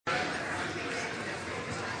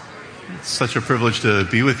It's such a privilege to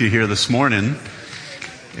be with you here this morning,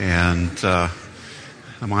 and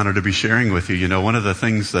I'm honored to be sharing with you. You know, one of the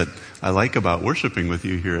things that I like about worshiping with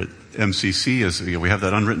you here at MCC is we have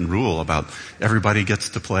that unwritten rule about everybody gets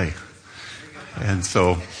to play. And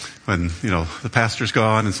so when, the pastor's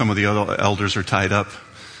gone and some of the other elders are tied up,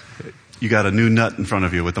 you got a new nut in front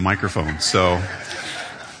of you with the microphone. So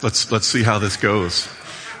let's see how this goes.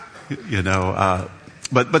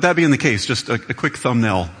 But that being the case, just a quick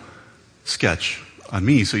thumbnail sketch on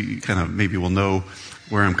me so you kind of maybe will know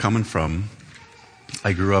where I'm coming from.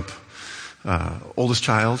 I grew up oldest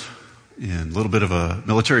child in a little bit of a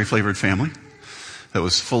military-flavored family that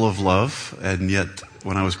was full of love, and yet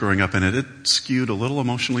when I was growing up in it, it skewed a little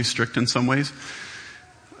emotionally strict in some ways.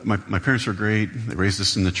 My parents were great. They raised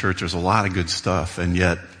us in the church. There's a lot of good stuff, and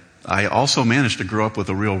yet I also managed to grow up with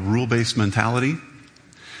a real rule-based mentality.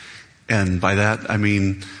 And by that, I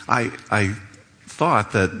mean, I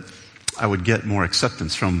thought that I would get more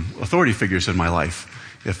acceptance from authority figures in my life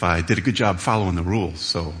if I did a good job following the rules.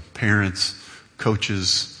 So parents,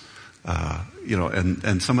 coaches,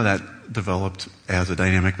 and some of that developed as a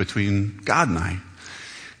dynamic between God and I.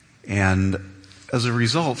 And as a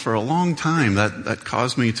result, for a long time, that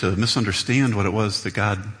caused me to misunderstand what it was that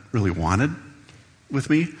God really wanted with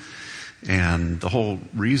me, and the whole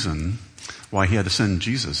reason why he had to send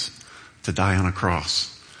Jesus to die on a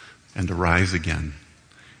cross and to rise again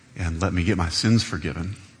and let me get my sins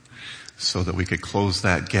forgiven so that we could close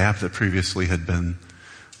that gap that previously had been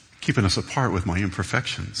keeping us apart with my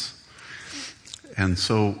imperfections. And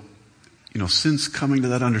so, since coming to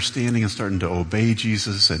that understanding and starting to obey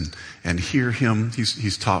Jesus and hear him,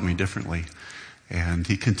 he's taught me differently. And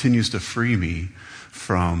he continues to free me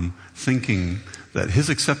from thinking that his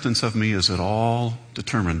acceptance of me is at all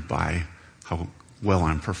determined by how well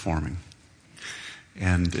I'm performing.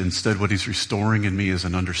 And instead, what he's restoring in me is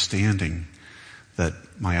an understanding that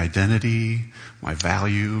my identity, my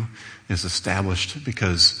value is established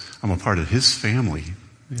because I'm a part of his family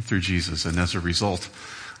through Jesus. And as a result,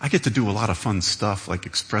 I get to do a lot of fun stuff like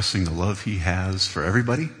expressing the love he has for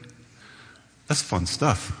everybody. That's fun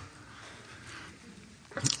stuff.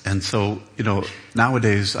 And so,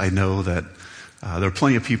 nowadays I know that there are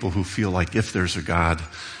plenty of people who feel like if there's a God,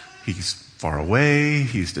 he's far away,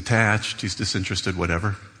 he's detached, he's disinterested,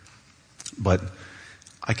 whatever. But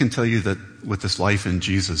I can tell you that with this life in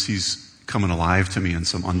Jesus, he's coming alive to me in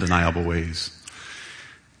some undeniable ways.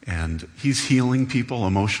 And he's healing people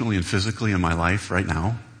emotionally and physically in my life right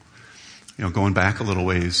now. Going back a little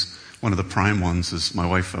ways, one of the prime ones is my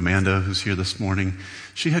wife Amanda, who's here this morning.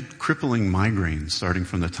 She had crippling migraines starting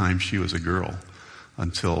from the time she was a girl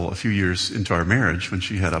until a few years into our marriage when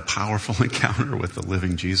she had a powerful encounter with the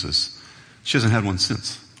living Jesus. She hasn't had one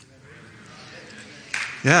since.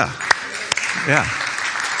 Yeah.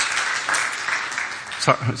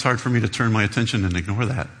 It's hard for me to turn my attention and ignore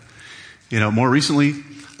that. More recently,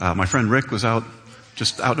 my friend Rick was out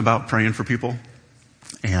and about praying for people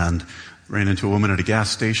and ran into a woman at a gas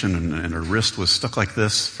station and her wrist was stuck like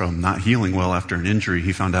this from not healing well after an injury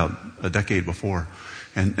he found out a decade before.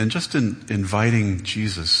 And just in inviting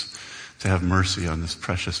Jesus to have mercy on this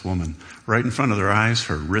precious woman. Right in front of their eyes,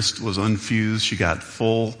 her wrist was unfused. She got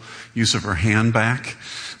full use of her hand back.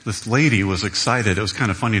 This lady was excited. It was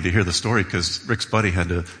kind of funny to hear the story because Rick's buddy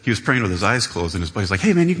he was praying with his eyes closed and his buddy's like,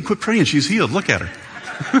 "Hey man, you can quit praying. She's healed. Look at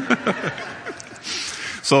her."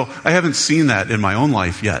 So I haven't seen that in my own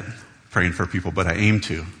life yet, praying for people, but I aim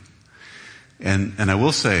to. And I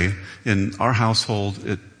will say, in our household,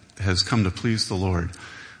 it has come to please the Lord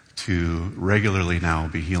to regularly now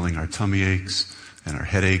be healing our tummy aches and our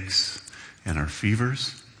headaches and our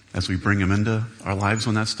fevers as we bring him into our lives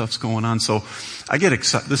when that stuff's going on. So I get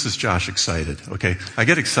excited. This is Josh excited, okay? I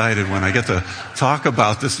get excited when I get to talk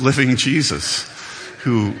about this living Jesus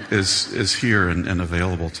who is here and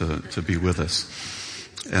available to be with us.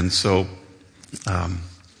 And so,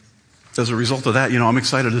 as a result of that, I'm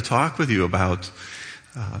excited to talk with you about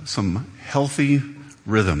some healthy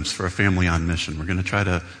rhythms for a family on mission. We're going to try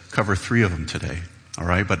to cover 3 of them today. All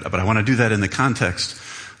right. But I want to do that in the context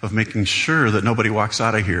of making sure that nobody walks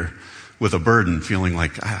out of here with a burden feeling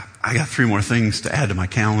like, I got 3 more things to add to my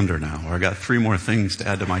calendar now, or I got 3 more things to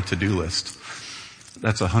add to my to-do list.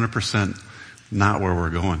 That's 100% not where we're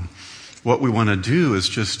going. What we want to do is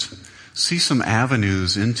just see some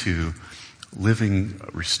avenues into living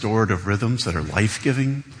restorative rhythms that are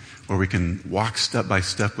life-giving, where we can walk step by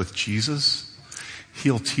step with Jesus.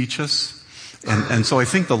 He'll teach us. And so I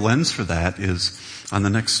think the lens for that is on the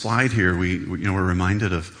next slide here. We're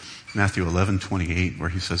reminded of Matthew 11:28, where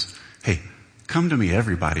he says, "Hey, come to me,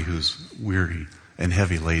 everybody who's weary and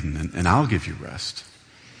heavy laden, and I'll give you rest."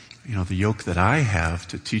 The yoke that I have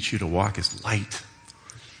to teach you to walk is light.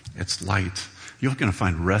 It's light. You're going to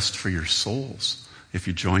find rest for your souls if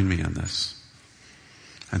you join me in this.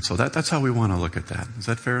 And so that's how we want to look at that. Is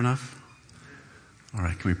that fair enough? All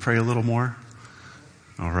right. Can we pray a little more?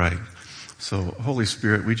 All right. So, Holy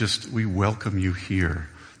Spirit, we welcome you here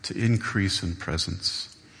to increase in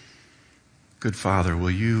presence. Good Father,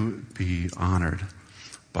 will you be honored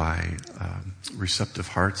by receptive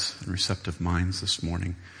hearts and receptive minds this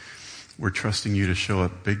morning? We're trusting you to show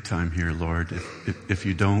up big time here, Lord. If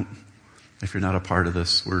you don't, if you're not a part of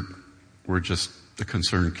this, we're just a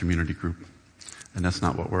concerned community group. And that's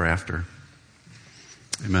not what we're after.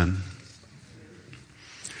 Amen.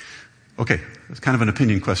 Okay, it's kind of an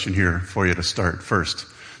opinion question here for you to start first.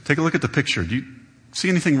 Take a look at the picture. Do you see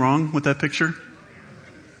anything wrong with that picture?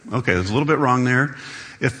 Okay, there's a little bit wrong there.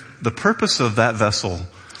 If the purpose of that vessel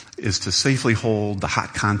is to safely hold the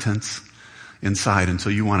hot contents inside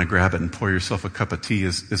until you want to grab it and pour yourself a cup of tea,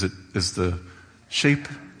 is the shape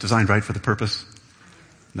designed right for the purpose?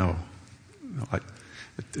 No.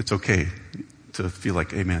 It's okay to feel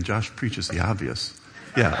like, hey man, Josh preaches the obvious.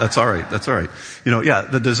 Yeah, that's all right. That's all right.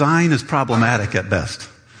 The design is problematic at best.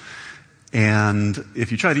 And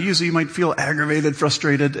if you try to use it, you might feel aggravated,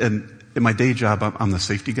 frustrated. And in my day job, I'm the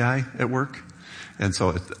safety guy at work. And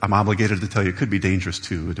so I'm obligated to tell you it could be dangerous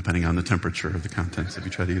too, depending on the temperature of the contents if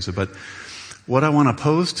you try to use it. But what I want to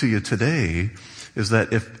pose to you today is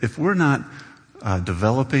that if we're not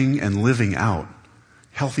developing and living out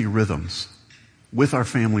healthy rhythms with our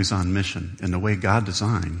families on mission in the way God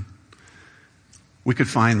designed, we could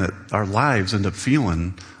find that our lives end up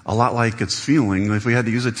feeling a lot like it's feeling if we had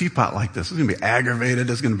to use a teapot like this. It's going to be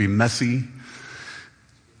aggravated. It's going to be messy.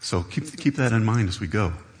 So keep that in mind as we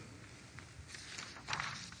go.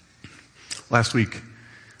 Last week,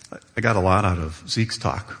 I got a lot out of Zeke's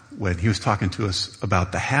talk when he was talking to us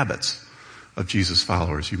about the habits of Jesus'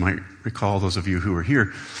 followers. You might recall, those of you who were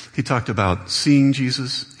here, he talked about seeing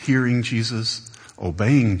Jesus, hearing Jesus,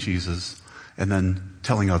 obeying Jesus, and then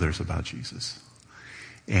telling others about Jesus.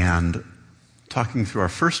 And talking through our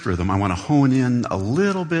first rhythm, I want to hone in a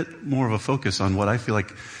little bit more of a focus on what I feel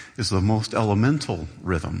like is the most elemental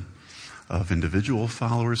rhythm of individual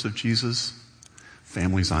followers of Jesus,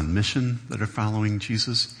 families on mission that are following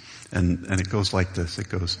Jesus. And it goes like this. It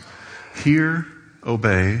goes, hear,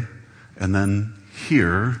 obey, and then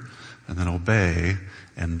hear, and then obey,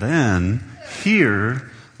 and then hear,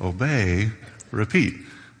 obey, repeat.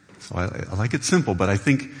 So I like it simple, but I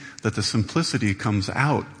think that the simplicity comes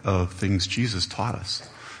out of things Jesus taught us.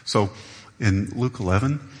 So in Luke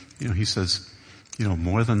 11, he says,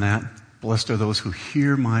 more than that, blessed are those who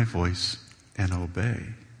hear my voice and obey.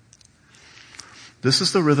 This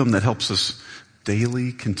is the rhythm that helps us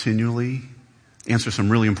daily, continually answer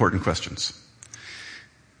some really important questions,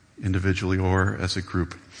 individually or as a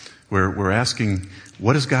group, where we're asking,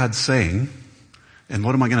 what is God saying and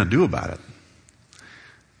what am I going to do about it?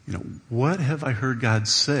 What have I heard God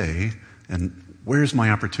say and where's my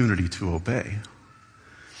opportunity to obey?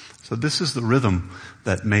 So this is the rhythm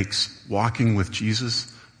that makes walking with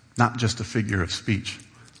Jesus not just a figure of speech.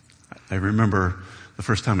 I remember the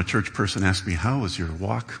first time a church person asked me, how was your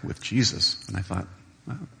walk with Jesus? And I thought,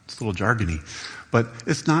 well, it's a little jargony. But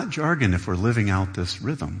it's not jargon if we're living out this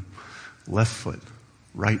rhythm. Left foot,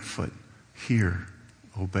 right foot, hear,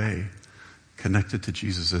 obey, connected to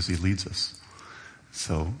Jesus as he leads us.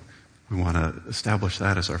 So we want to establish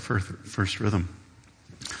that as our first rhythm.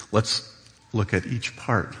 Let's look at each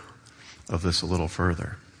part of this a little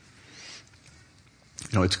further.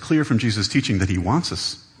 It's clear from Jesus' teaching that he wants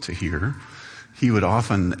us to hear. He would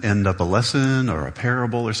often end up a lesson or a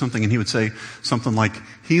parable or something, and he would say something like,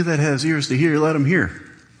 he that has ears to hear, let him hear.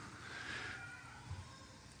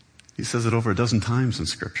 He says it over a dozen times in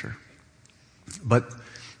Scripture. But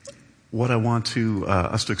what I want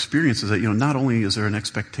us to experience is that, not only is there an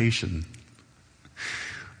expectation,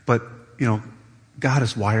 but, God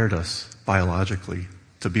has wired us biologically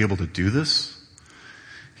to be able to do this.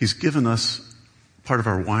 He's given us part of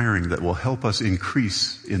our wiring that will help us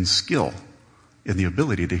increase in skill, in the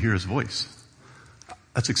ability to hear his voice.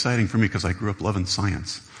 That's exciting for me because I grew up loving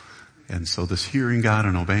science. And so this hearing God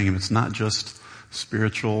and obeying him, it's not just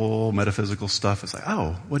spiritual, metaphysical stuff. It's like,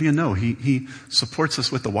 oh, what do you know? He supports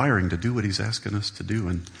us with the wiring to do what he's asking us to do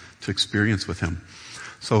and to experience with him.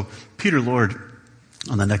 So Peter Lord,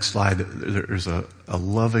 on the next slide, there's a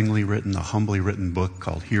lovingly written, a humbly written book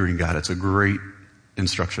called Hearing God. It's a great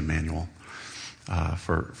instruction manual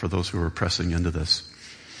for those who are pressing into this.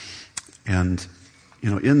 And,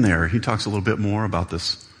 in there, he talks a little bit more about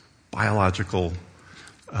this biological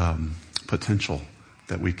potential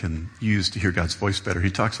that we can use to hear God's voice better.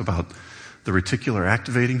 He talks about the reticular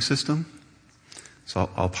activating system. So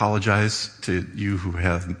I'll apologize to you who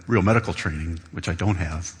have real medical training, which I don't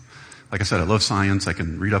have. Like I said, I love science. I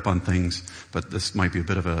can read up on things, but this might be a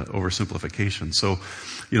bit of an oversimplification. So,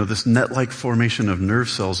 this net-like formation of nerve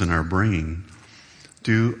cells in our brain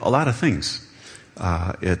do a lot of things.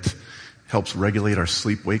 It helps regulate our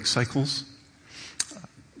sleep-wake cycles.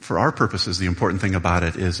 For our purposes, the important thing about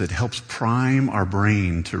it is it helps prime our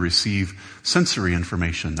brain to receive sensory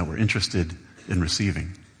information that we're interested in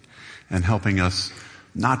receiving, and helping us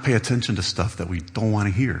not pay attention to stuff that we don't want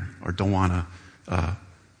to hear or don't want to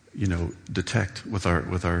detect with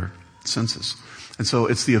our senses. And so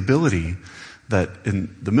it's the ability that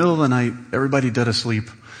in the middle of the night, everybody dead asleep,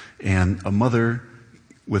 and a mother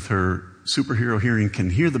with her superhero hearing can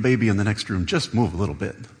hear the baby in the next room just move a little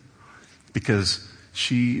bit, because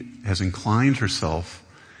she has inclined herself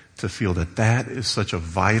to feel that is such a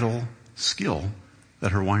vital skill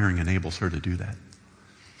that her wiring enables her to do that.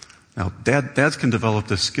 Now, dads can develop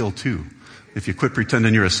this skill too, if you quit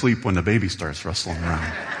pretending you're asleep when the baby starts rustling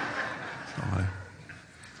around.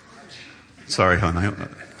 Sorry, hon,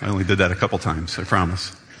 I only did that a couple times, I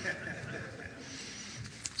promise.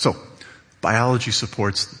 So, biology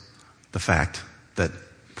supports the fact that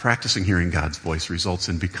practicing hearing God's voice results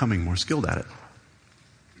in becoming more skilled at it.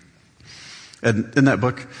 And in that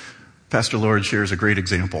book, Pastor Lord shares a great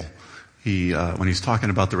example. He, when he's talking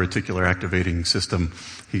about the reticular activating system,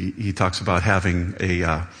 he talks about having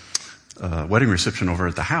a wedding reception over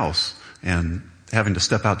at the house and having to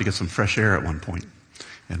step out to get some fresh air at one point.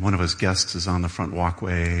 And one of his guests is on the front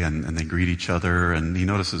walkway, and they greet each other, and he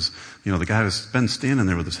notices, the guy has been standing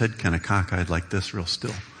there with his head kind of cockeyed like this, real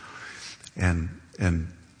still. And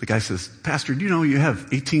the guy says, "Pastor, do you know you have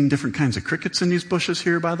 18 different kinds of crickets in these bushes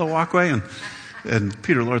here by the walkway?" And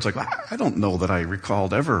Peter Lord's like, "Well, I don't know that I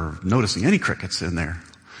recalled ever noticing any crickets in there."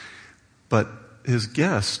 But his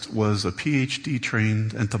guest was a PhD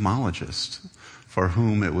trained entomologist for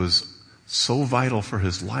whom it was so vital for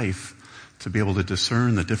his life to be able to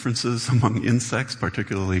discern the differences among insects,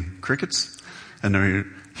 particularly crickets. And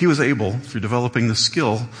he was able, through developing the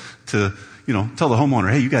skill, to, tell the homeowner,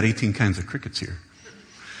 "Hey, you got 18 kinds of crickets here."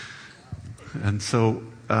 And so,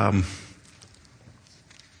 I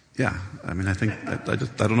think I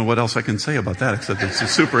don't know what else I can say about that, except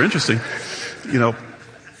it's super interesting.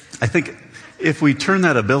 I think if we turn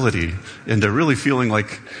that ability into really feeling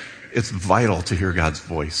like it's vital to hear God's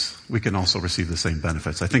voice, we can also receive the same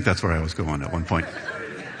benefits. I think that's where I was going at one point.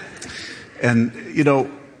 And,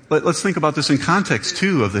 let's think about this in context,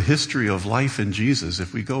 too, of the history of life in Jesus.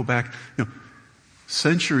 If we go back,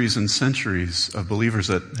 centuries and centuries of believers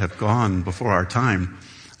that have gone before our time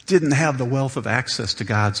didn't have the wealth of access to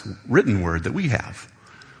God's written word that we have.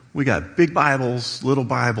 We got big Bibles, little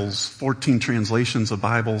Bibles, 14 translations of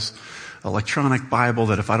Bibles, electronic Bible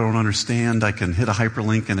that if I don't understand, I can hit a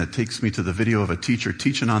hyperlink and it takes me to the video of a teacher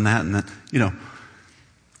teaching on that. And that,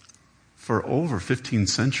 for over 15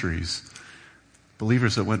 centuries,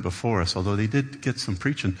 believers that went before us, although they did get some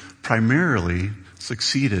preaching, primarily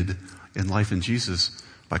succeeded in life in Jesus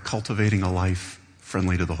by cultivating a life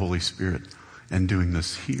friendly to the Holy Spirit and doing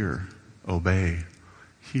this: hear, obey,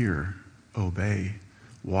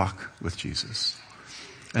 walk with Jesus.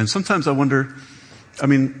 And sometimes I wonder,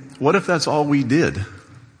 what if that's all we did?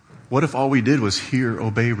 What if all we did was hear,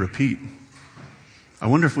 obey, repeat? I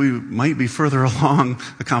wonder if we might be further along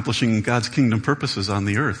accomplishing God's kingdom purposes on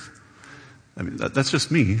the earth. That's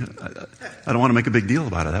just me. I don't want to make a big deal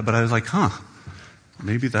about it, but I was like,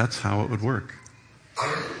 maybe that's how it would work.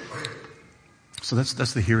 So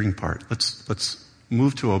that's the hearing part. Let's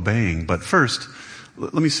move to obeying. But first,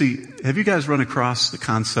 let me see. Have you guys run across the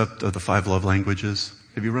concept of the 5 love languages?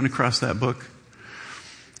 Have you run across that book?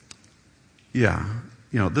 Yeah.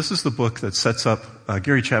 This is the book that sets up,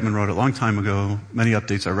 Gary Chapman wrote it a long time ago, many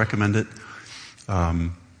updates, I recommend it.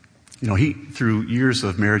 He, through years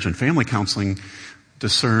of marriage and family counseling,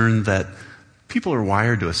 discerned that people are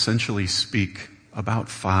wired to essentially speak about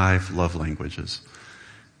 5 love languages.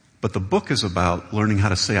 But the book is about learning how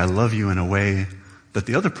to say "I love you" in a way that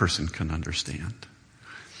the other person can understand.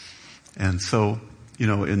 And so,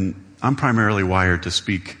 I'm primarily wired to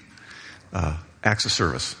speak acts of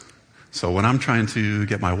service. So when I'm trying to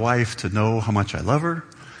get my wife to know how much I love her,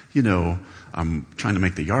 I'm trying to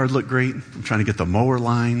make the yard look great. I'm trying to get the mower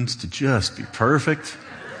lines to just be perfect.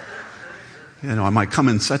 I might come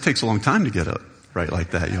inside. It takes a long time to get it right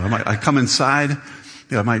like that. I come inside.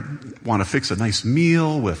 I might want to fix a nice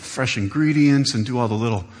meal with fresh ingredients and do all the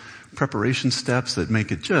little preparation steps that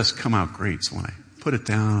make it just come out great. So when I put it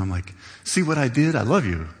down, I'm like, "See what I did? I love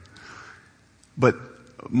you." But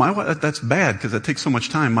that's bad because that takes so much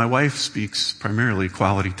time. My wife speaks primarily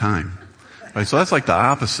quality time. Right? So that's like the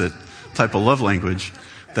opposite type of love language,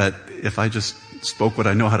 that if I just spoke what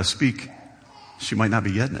I know how to speak, she might not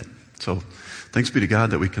be getting it. So thanks be to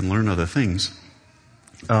God that we can learn other things.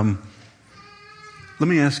 Let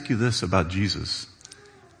me ask you this about Jesus.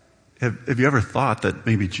 Have you ever thought that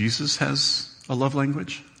maybe Jesus has a love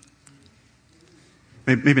language?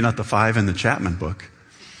 Maybe not the 5 in the Chapman book,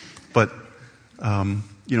 but,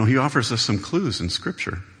 he offers us some clues in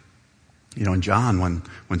Scripture. In John,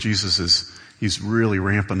 when Jesus he's really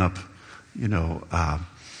ramping up,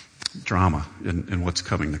 drama in what's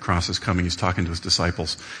coming. The cross is coming. He's talking to his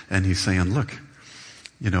disciples, and he's saying, look,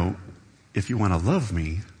 if you want to love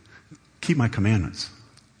me, keep my commandments.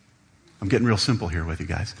 I'm getting real simple here with you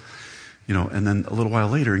guys. And then a little while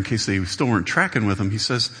later, in case they still weren't tracking with him, he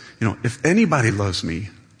says, if anybody loves me,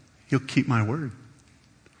 he'll keep my word.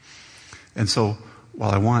 And so,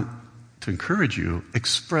 while I want to encourage you,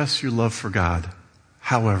 express your love for God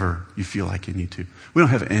however you feel like you need to. We don't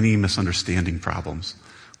have any misunderstanding problems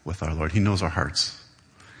with our Lord. He knows our hearts.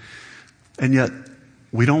 And yet,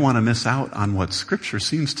 we don't want to miss out on what Scripture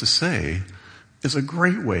seems to say is a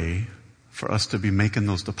great way for us to be making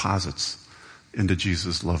those deposits into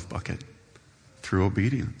Jesus' love bucket through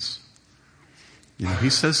obedience. He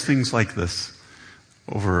says things like this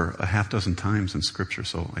over a half dozen times in Scripture,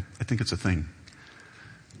 so I think it's a thing.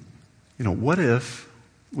 What if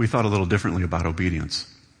we thought a little differently about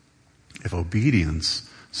obedience? If obedience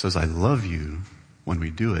says, I love you when we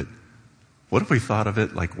do it, what if we thought of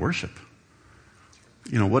it like worship?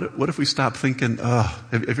 What if we stopped thinking,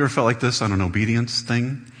 have you ever felt like this on an obedience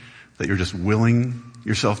thing? That you're just willing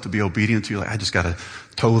yourself to be obedient to? You're like, I just gotta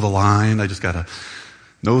toe the line. I just gotta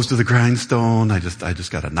nose to the grindstone. I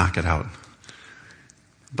just gotta knock it out.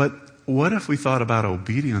 But what if we thought about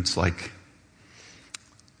obedience like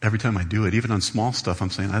every time I do it, even on small stuff, I'm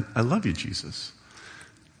saying, I love you, Jesus.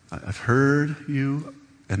 I've heard you,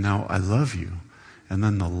 and now I love you. And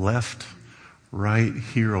then the left, right,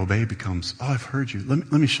 hear, obey becomes, I've heard you.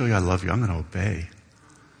 Let me show you I love you. I'm going to obey.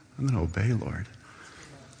 I'm going to obey, Lord.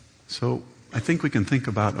 So I think we can think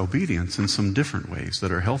about obedience in some different ways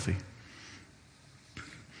that are healthy.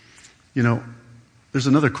 There's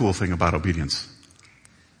another cool thing about obedience.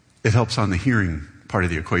 It helps on the hearing part of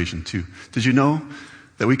the equation too. Did you know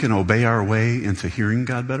that we can obey our way into hearing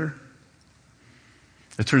God better?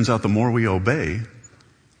 It turns out the more we obey,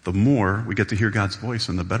 the more we get to hear God's voice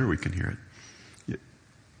and the better we can hear it.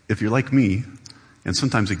 If you're like me, and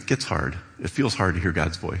sometimes it gets hard, it feels hard to hear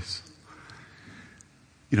God's voice.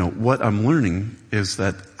 What I'm learning is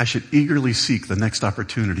that I should eagerly seek the next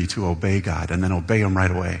opportunity to obey God and then obey Him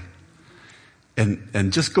right away.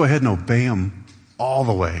 And just go ahead and obey Him all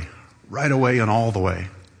the way, right away and all the way.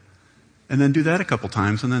 And then do that a couple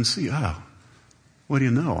times and then see, what do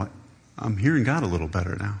you know? I'm hearing God a little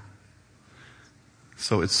better now.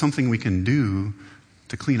 So it's something we can do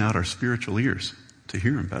to clean out our spiritual ears, to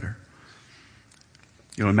hear Him better.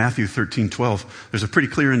 In Matthew 13:12, there's a pretty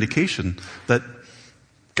clear indication that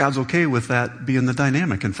God's okay with that being the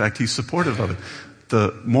dynamic. In fact, He's supportive of it.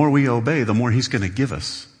 The more we obey, the more He's going to give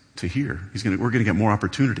us to hear. We're going to get more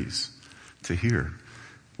opportunities to hear.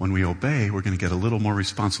 When we obey, we're going to get a little more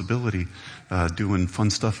responsibility doing fun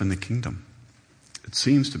stuff in the kingdom. It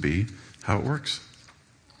seems to be how it works.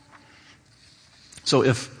 So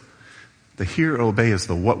if the hear, obey is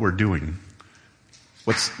the what we're doing,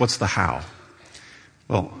 what's the how?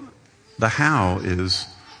 Well, the how is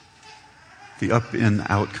the up in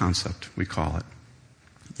out concept, we call it.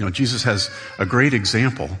 Jesus has a great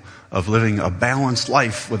example of living a balanced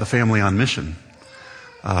life with a family on mission.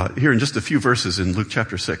 Here in just a few verses in Luke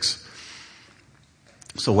chapter 6.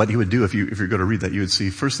 So what He would do if you're going to read that, you would see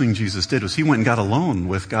first thing Jesus did was He went and got alone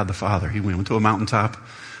with God the Father. He went to a mountaintop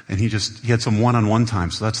and he had some one-on-one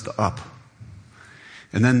time. So that's the up.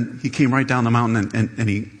 And then He came right down the mountain and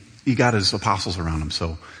he got His apostles around Him.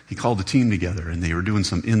 So He called the team together and they were doing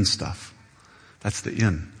some in stuff. That's the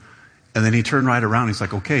in. And then He turned right around. He's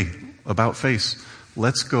like, okay, about face.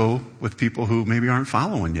 Let's go with people who maybe aren't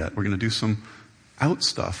following yet. We're going to do some out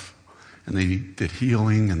stuff. And they did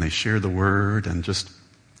healing and they shared the word and just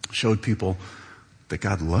showed people that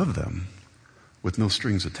God loved them with no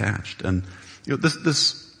strings attached. And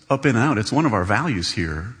this up and out, it's one of our values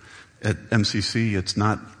here at MCC. It's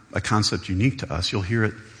not a concept unique to us. You'll hear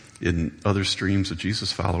it in other streams of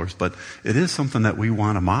Jesus followers, but it is something that we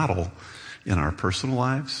want to model in our personal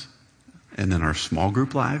lives and in our small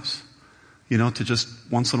group lives, to just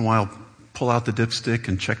once in a while pull out the dipstick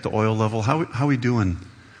and check the oil level. How we doing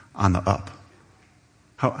on the up?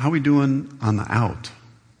 How we doing on the out?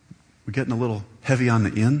 We're getting a little heavy on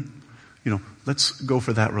the in, let's go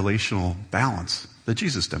for that relational balance that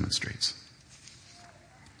Jesus demonstrates.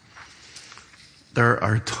 There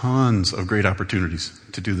are tons of great opportunities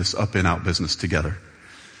to do this up and out business together.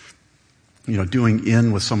 Doing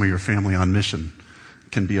in with some of your family on mission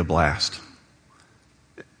can be a blast.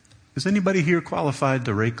 Is anybody here qualified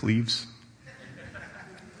to rake leaves?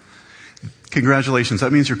 Congratulations.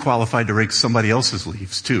 That means you're qualified to rake somebody else's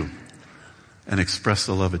leaves too and express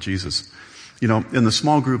the love of Jesus. In the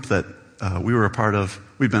small group that we were a part of,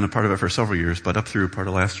 we've been a part of it for several years, but up through part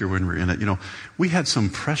of last year when we were in it, we had some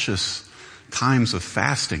precious times of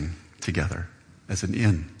fasting together as an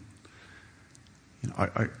in.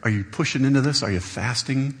 Are you pushing into this? Are you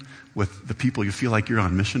fasting with the people you feel like you're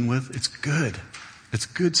on mission with? It's good. It's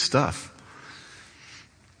good stuff.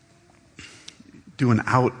 Doing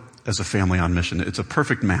out as a family on mission. It's a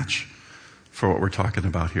perfect match for what we're talking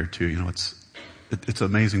about here too. It's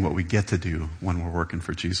amazing what we get to do when we're working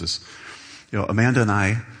for Jesus. Amanda and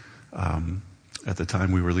I, at the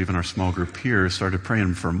time we were leaving our small group here, started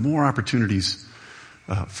praying for more opportunities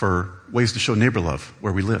for ways to show neighbor love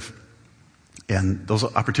where we live. And those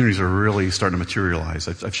opportunities are really starting to materialize.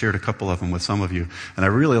 I've shared a couple of them with some of you. And I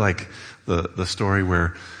really like the story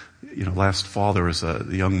where, last fall there was the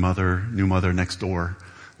young mother, new mother next door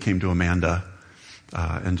came to Amanda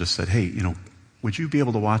and just said, hey, would you be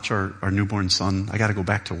able to watch our newborn son? I got to go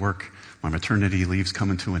back to work. My maternity leave's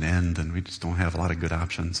coming to an end and we just don't have a lot of good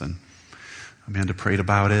options. And Amanda prayed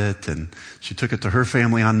about it and she took it to her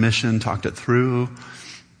family on mission, talked it through.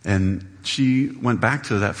 And she went back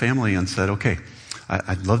to that family and said, okay,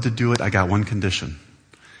 I'd love to do it. I got one condition.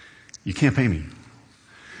 You can't pay me.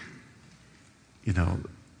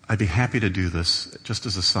 I'd be happy to do this just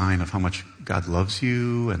as a sign of how much God loves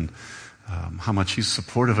you and how much He's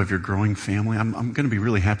supportive of your growing family. I'm going to be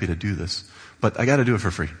really happy to do this, but I got to do it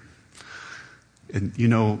for free. And you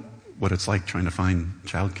know what it's like trying to find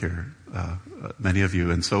childcare, many of you.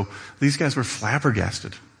 And so these guys were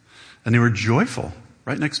flabbergasted and they were joyful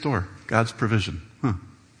right next door. God's provision.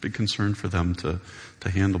 Big concern for them to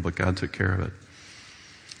handle, but God took care of it.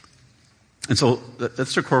 And so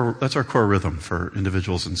that's our core rhythm for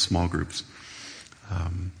individuals and small groups.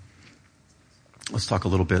 Let's talk a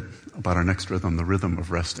little bit about our next rhythm, the rhythm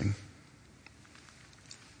of resting.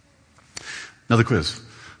 Another quiz.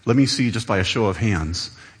 Let me see just by a show of hands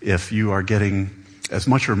if you are getting as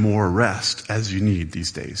much or more rest as you need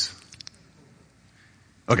these days.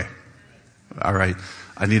 Okay. All right.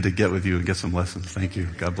 I need to get with you and get some lessons. Thank you.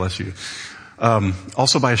 God bless you.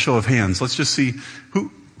 Also by a show of hands, let's just see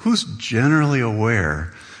who's generally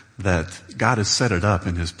aware that God has set it up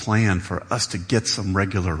in His plan for us to get some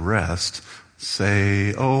regular rest.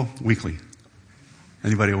 Say, weekly.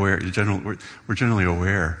 Anybody aware? We're generally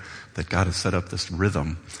aware that God has set up this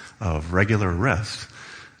rhythm of regular rest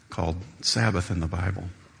called Sabbath in the Bible.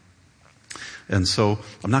 And so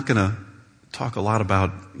I'm not going to talk a lot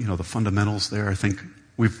about, the fundamentals there. I think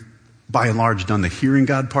we've, by and large, done the hearing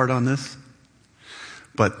God part on this.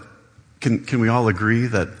 But can we all agree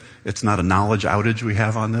that it's not a knowledge outage we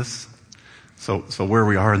have on this? So where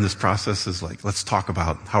we are in this process is let's talk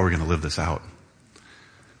about how we're going to live this out.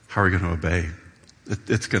 How are we going to obey?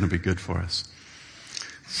 It's going to be good for us.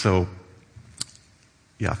 So,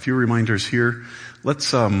 a few reminders here.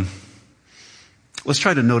 Let's try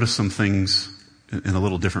to notice some things in a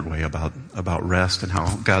little different way about rest and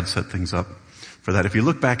how God set things up for that. If you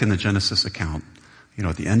look back in the Genesis account,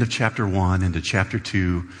 at the end of chapter 1 into chapter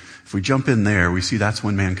 2, if we jump in there, we see that's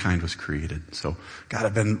when mankind was created. So God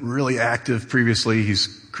had been really active previously. He's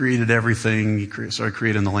created everything. He started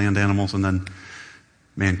creating the land animals, and then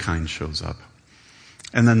mankind shows up.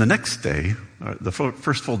 And then the next day, the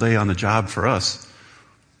first full day on the job for us,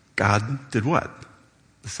 God did what?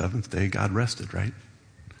 The seventh day, God rested, right?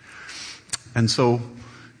 And so,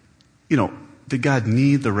 did God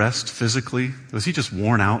need the rest physically? Was He just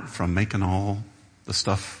worn out from making all the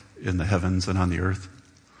stuff in the heavens and on the earth?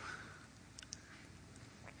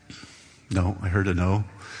 No, I heard a no.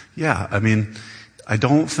 Yeah, I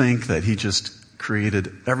don't think that He just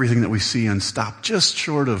created everything that we see and stopped just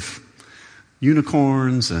short of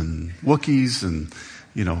unicorns and Wookiees and,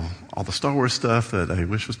 all the Star Wars stuff that I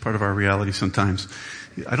wish was part of our reality sometimes.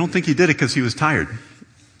 I don't think He did it because He was tired.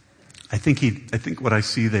 I think what I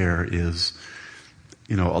see there is,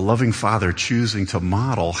 a loving father choosing to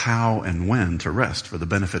model how and when to rest for the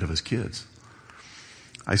benefit of his kids.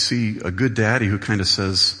 I see a good daddy who kind of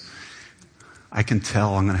says, I can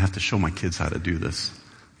tell I'm going to have to show my kids how to do this.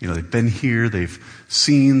 They've been here, they've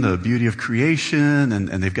seen the beauty of creation, and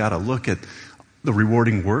they've got to look at the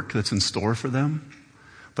rewarding work that's in store for them.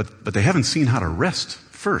 But they haven't seen how to rest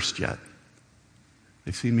first yet.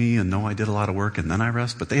 They see me and know I did a lot of work and then I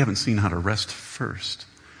rest, but they haven't seen how to rest first.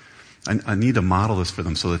 I need to model this for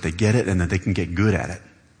them so that they get it and that they can get good at it.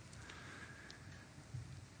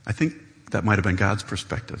 I think that might have been God's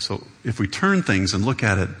perspective. So if we turn things and look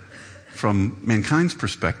at it from mankind's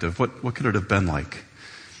perspective, what could it have been like?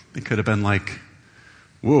 It could have been like,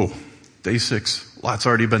 whoa, day 6, lot's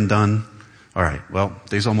already been done. All right, well,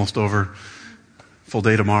 day's almost over. Full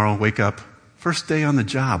day tomorrow, wake up. First day on the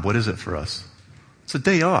job, what is it for us? It's a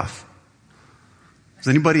day off. Has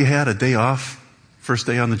anybody had a day off, first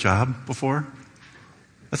day on the job before?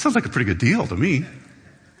 That sounds like a pretty good deal to me.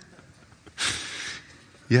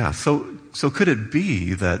 Yeah, so could it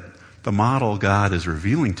be that the model God is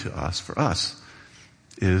revealing to us, for us,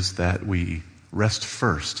 is that we rest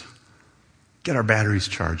first, get our batteries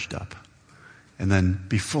charged up, and then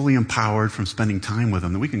be fully empowered from spending time with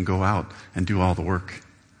Him, that we can go out and do all the work.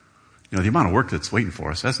 You know, the amount of work that's waiting for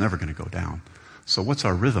us, that's never going to go down. So what's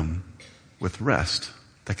our rhythm with rest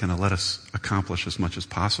that can let us accomplish as much as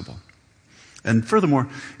possible? And furthermore,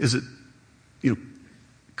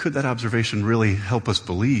 could that observation really help us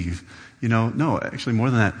believe? No, actually more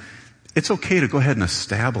than that. It's okay to go ahead and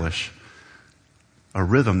establish a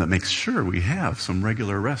rhythm that makes sure we have some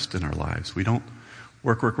regular rest in our lives. We don't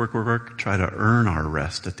work, try to earn our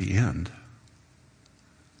rest at the end.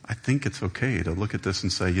 I think it's okay to look at this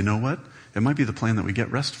and say, you know what? It might be the plan that we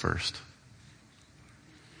get rest first.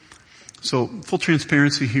 So, full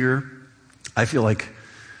transparency here. I feel like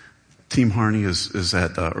Team Harney is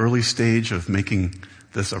at the early stage of making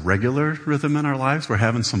this a regular rhythm in our lives. We're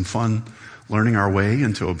having some fun learning our way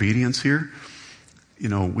into obedience here.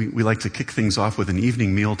 We like to kick things off with an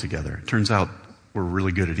evening meal together. It turns out we're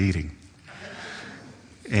really good at eating.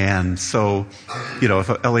 And so, if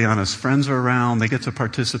Eliana's friends are around, they get to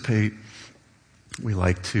participate. We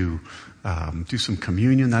like to do some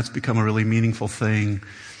communion. That's become a really meaningful thing.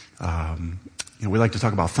 We like to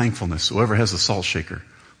talk about thankfulness. So whoever has the salt shaker,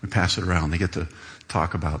 we pass it around. They get to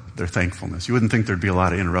talk about their thankfulness. You wouldn't think there'd be a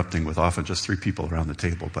lot of interrupting with often just 3 people around the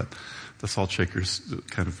table, but the salt shaker's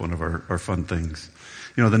kind of one of our fun things.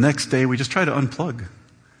 The next day we just try to unplug.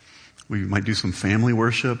 We might do some family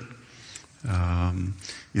worship.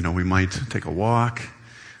 We might take a walk.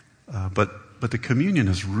 But the communion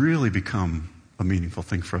has really become a meaningful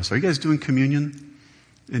thing for us. Are you guys doing communion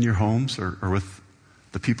in your homes or with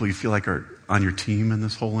the people you feel like are on your team in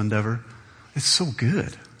this whole endeavor? It's so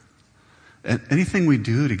good. And anything we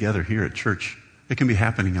do together here at church, it can be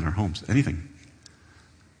happening in our homes. Anything.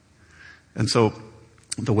 And so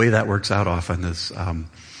the way that works out often is,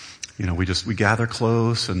 we gather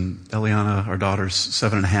close, and Eliana, our daughter's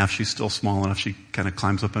 7.5, she's still small enough, she kind of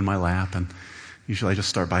climbs up in my lap, and usually I just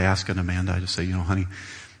start by asking Amanda, I just say, honey,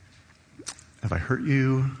 have I hurt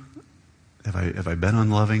you? Have I been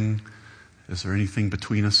unloving? Is there anything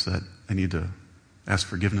between us that I need to ask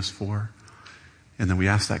forgiveness for? And then we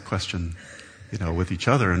ask that question, with each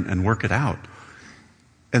other and work it out.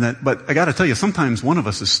 But I gotta tell you, sometimes one of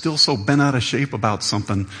us is still so bent out of shape about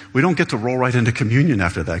something, we don't get to roll right into communion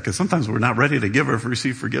after that, because sometimes we're not ready to give or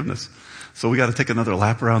receive forgiveness. So we gotta take another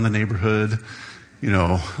lap around the neighborhood,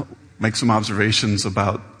 make some observations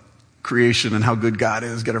about creation and how good God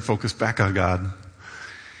is, get our focus back on God.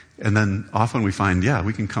 And then often we find,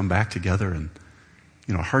 we can come back together and,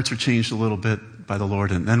 our hearts are changed a little bit by the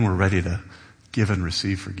Lord, and then we're ready to give and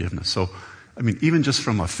receive forgiveness. So, even just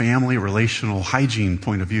from a family relational hygiene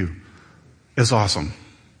point of view, is awesome.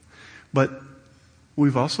 But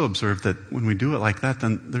we've also observed that when we do it like that,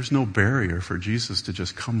 then there's no barrier for Jesus to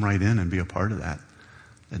just come right in and be a part of that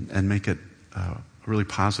and make it a really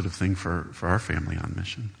positive thing for our family on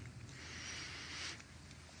mission.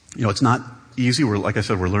 It's not easy. Like I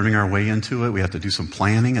said, we're learning our way into it. We have to do some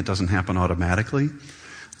planning. It doesn't happen automatically.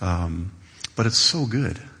 But it's so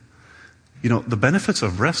good. The benefits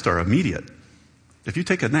of rest are immediate. If you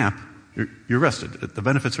take a nap, you're rested. The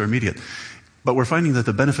benefits are immediate. But we're finding that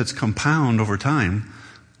the benefits compound over time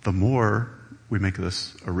the more we make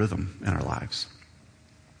this a rhythm in our lives.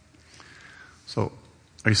 So,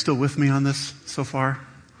 are you still with me on this so far?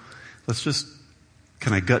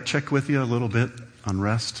 Can I gut check with you a little bit on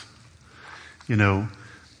rest?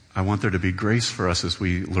 I want there to be grace for us as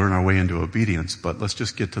we learn our way into obedience, but let's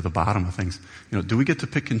just get to the bottom of things. Do we get to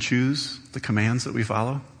pick and choose the commands that we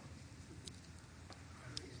follow?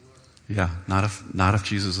 Yeah, not if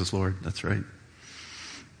Jesus is Lord. That's right.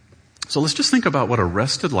 So let's just think about what a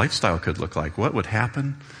rested lifestyle could look like. What would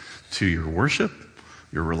happen to your worship,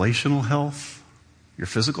 your relational health, your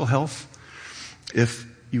physical health, if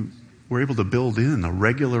you were able to build in a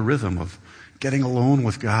regular rhythm of getting alone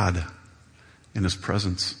with God in His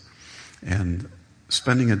presence and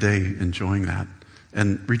spending a day enjoying that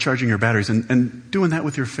and recharging your batteries and doing that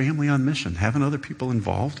with your family on mission, having other people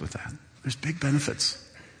involved with that. There's big benefits.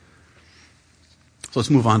 So let's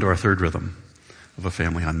move on to our third rhythm of a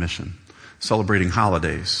family on mission, celebrating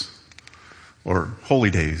holidays or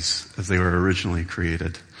holy days as they were originally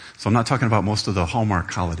created. So I'm not talking about most of the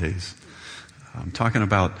Hallmark holidays. I'm talking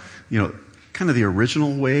about, kind of the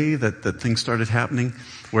original way that things started happening,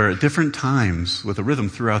 where at different times with a rhythm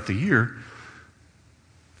throughout the year,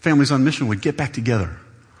 families on mission would get back together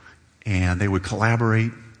and they would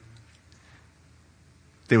collaborate.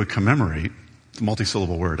 They would commemorate. It's a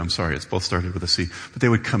multi-syllable word. I'm sorry. It's both started with a C. But they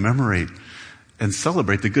would commemorate and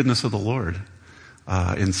celebrate the goodness of the Lord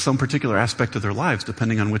in some particular aspect of their lives,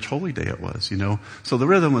 depending on which holy day it was, So the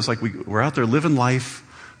rhythm was like we're out there living life.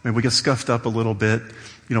 Maybe we get scuffed up a little bit,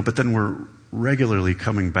 but then we're regularly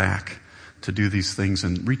coming back to do these things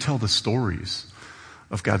and retell the stories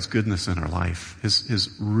of God's goodness in our life, His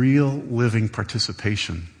real living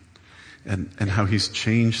participation and how He's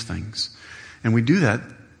changed things. And we do that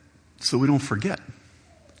so we don't forget,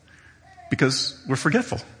 because we're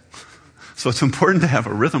forgetful. So it's important to have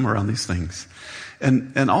a rhythm around these things.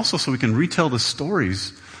 And also so we can retell the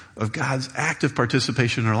stories of God's active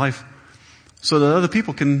participation in our life so that other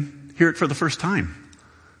people can hear it for the first time.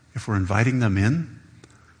 If we're inviting them in,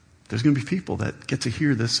 there's going to be people that get to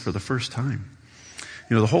hear this for the first time.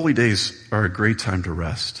 The holy days are a great time to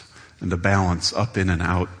rest and to balance up, in, and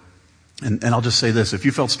out. And I'll just say this, if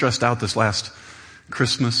you felt stressed out this last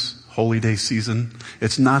Christmas, holy day season,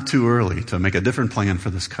 it's not too early to make a different plan for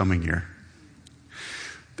this coming year.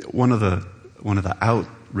 One of the out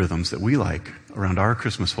rhythms that we like around our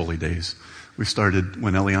Christmas holy days, we started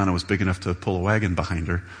when Eliana was big enough to pull a wagon behind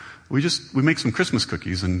her. We make some Christmas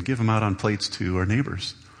cookies and give them out on plates to our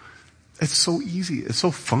neighbors. It's so easy. It's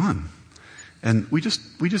so fun. And we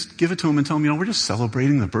just give it to them and tell them, we're just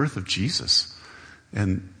celebrating the birth of Jesus.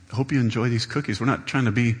 And hope you enjoy these cookies. We're not trying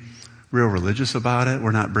to be real religious about it.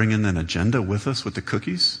 We're not bringing an agenda with us with the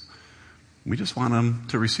cookies. We just want them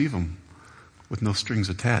to receive them with no strings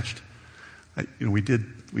attached. We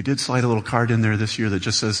did slide a little card in there this year that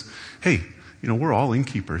just says, hey, we're all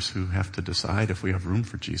innkeepers who have to decide if we have room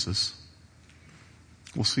for Jesus.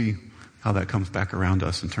 We'll see how that comes back around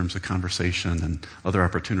us in terms of conversation and other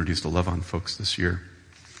opportunities to love on folks this year.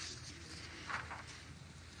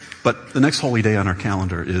 But the next holy day on our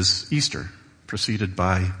calendar is Easter, preceded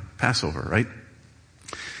by Passover, right?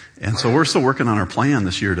 And so we're still working on our plan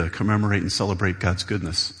this year to commemorate and celebrate God's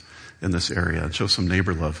goodness in this area and show some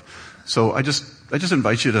neighbor love. So I just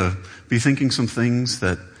invite you to be thinking some things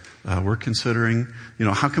that we're considering.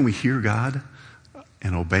 How can we hear God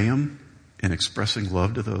and obey Him in expressing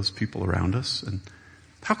love to those people around us? And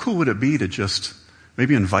how cool would it be to just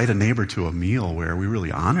maybe invite a neighbor to a meal where we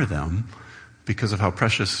really honor them because of how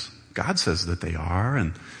precious God says that they are,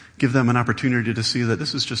 and give them an opportunity to see that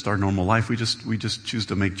this is just our normal life. We just choose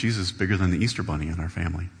to make Jesus bigger than the Easter bunny in our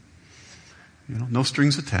family. No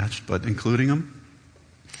strings attached, but including them.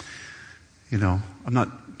 I'm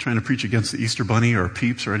not trying to preach against the Easter bunny or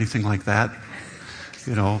Peeps or anything like that.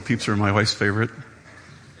 Peeps are my wife's favorite.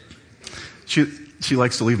 She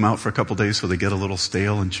likes to leave them out for a couple days so they get a little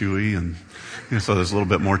stale and chewy, and so there's a little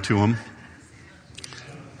bit more to them.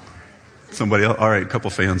 Somebody else? All right, a couple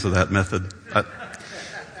fans of that method.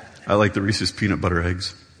 I like the Reese's peanut butter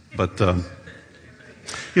eggs. But,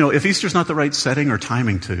 if Easter's not the right setting or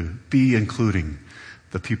timing to be including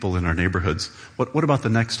the people in our neighborhoods, what about the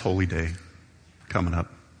next holy day coming up?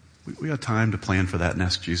 We got time to plan for that and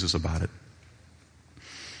ask Jesus about it.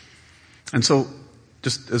 And so,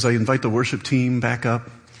 just as I invite the worship team back up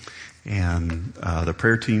and the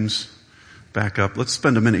prayer teams back up, let's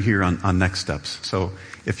spend a minute here on next steps. So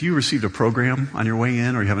if you received a program on your way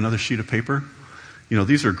in or you have another sheet of paper,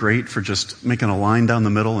 these are great for just making a line down the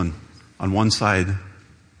middle and on one side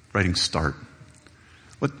writing start.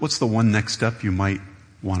 What's the one next step you might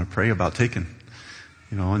want to pray about taking?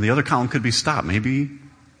 And the other column could be stop. Maybe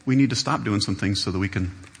we need to stop doing some things so that we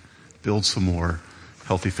can build some more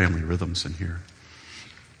healthy family rhythms in here.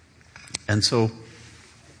 And so,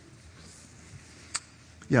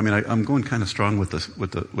 I'm going kind of strong with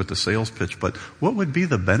the sales pitch, but what would be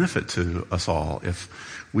the benefit to us all if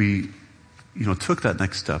we, took that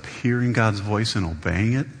next step, hearing God's voice and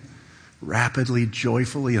obeying it rapidly,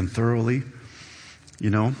 joyfully, and thoroughly,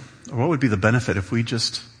 Or what would be the benefit if we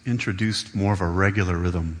just introduced more of a regular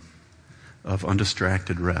rhythm of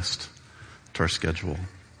undistracted rest to our schedule?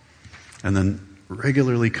 And then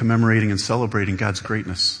regularly commemorating and celebrating God's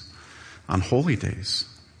greatness on holy days.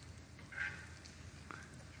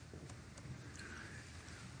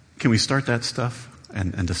 Can we start that stuff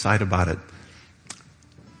and decide about it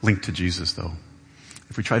linked to Jesus, though?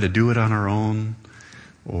 if we try to do it on our own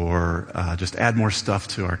or just add more stuff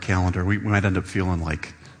to our calendar, we might end up feeling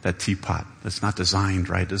like that teapot that's not designed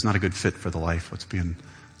right. It's not a good fit for the life, what's being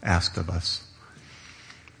asked of us.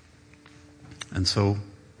 And so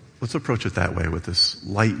let's approach it that way, with this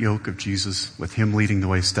light yoke of Jesus, with him leading the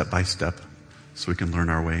way step by step, so we can learn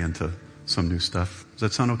our way into some new stuff. Does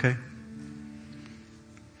that sound okay?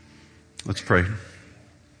 Let's pray.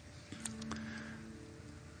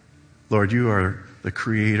 Lord, you are the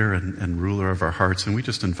creator and ruler of our hearts, and we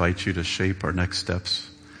just invite you to shape our next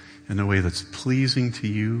steps in a way that's pleasing to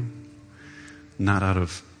you, not out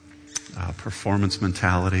of performance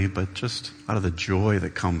mentality, but just out of the joy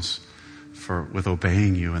that comes with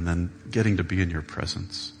obeying you and then getting to be in your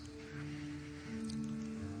presence.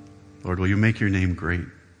 Lord, will you make your name great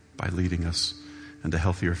by leading us into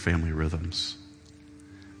healthier family rhythms?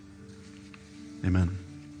 Amen.